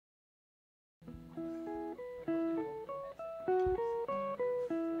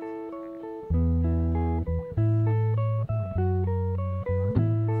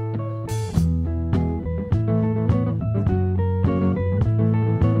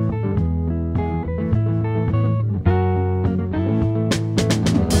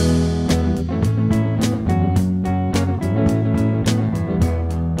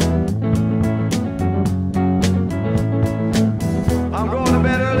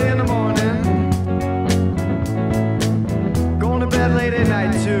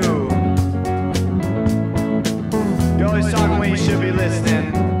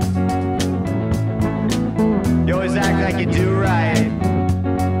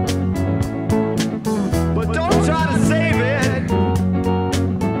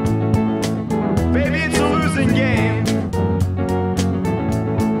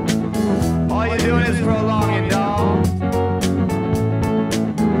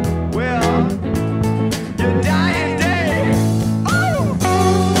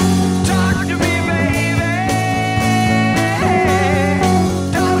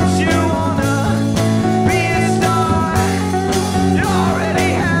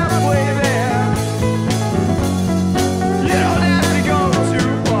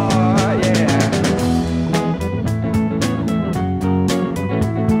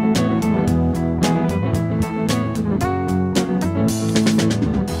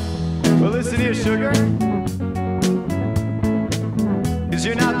you, sugar, 'cause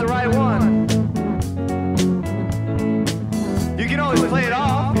you're not the right one. You can always play it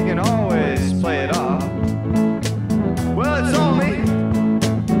off, you can always play it off. Well, it's only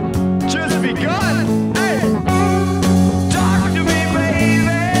just begun. Hey, talk to me,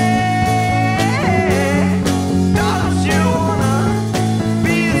 baby. Don't you wanna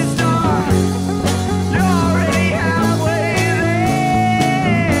be a star? You're already halfway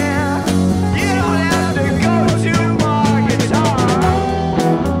there. You don't have to go too far, guitar.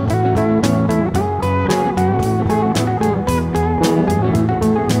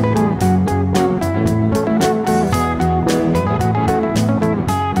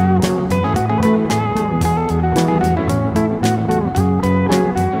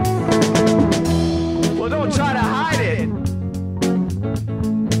 Well, don't try to hide it.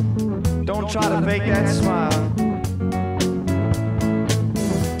 Don't try to fake that smile.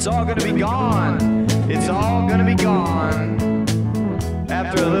 It's all gonna be gone. It's all gonna be gone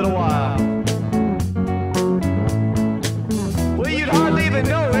after a little while.